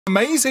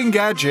Amazing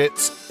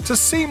gadgets to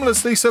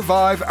seamlessly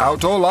survive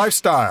outdoor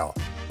lifestyle.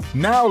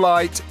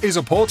 Now-Lite is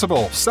a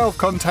portable,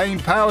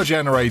 self-contained power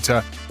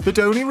generator that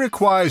only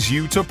requires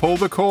you to pull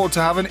the cord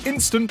to have an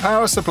instant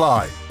power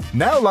supply.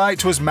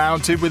 Now-Lite was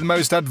mounted with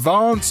most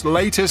advanced,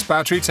 latest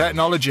battery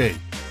technology,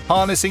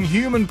 harnessing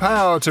human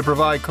power to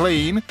provide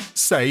clean,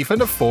 safe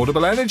and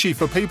affordable energy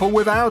for people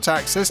without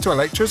access to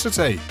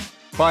electricity.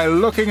 By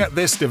looking at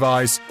this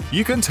device,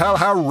 you can tell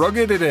how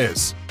rugged it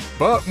is.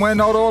 But we're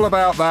not all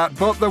about that,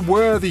 but the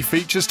worthy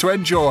features to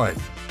enjoy.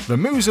 The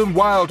Musen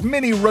Wild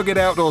Mini Rugged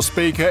Outdoor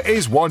Speaker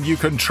is one you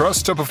can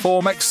trust to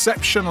perform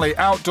exceptionally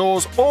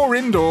outdoors or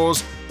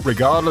indoors,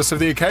 regardless of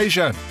the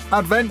occasion,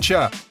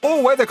 adventure,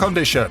 or weather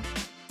condition.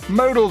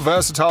 Modal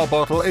Versatile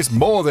Bottle is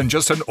more than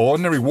just an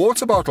ordinary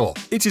water bottle.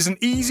 It is an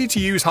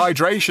easy-to-use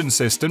hydration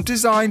system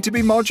designed to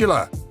be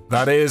modular.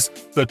 That is,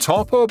 the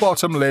top or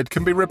bottom lid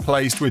can be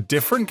replaced with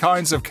different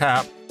kinds of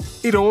cap.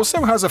 It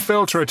also has a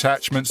filter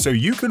attachment so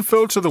you can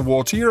filter the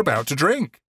water you're about to drink.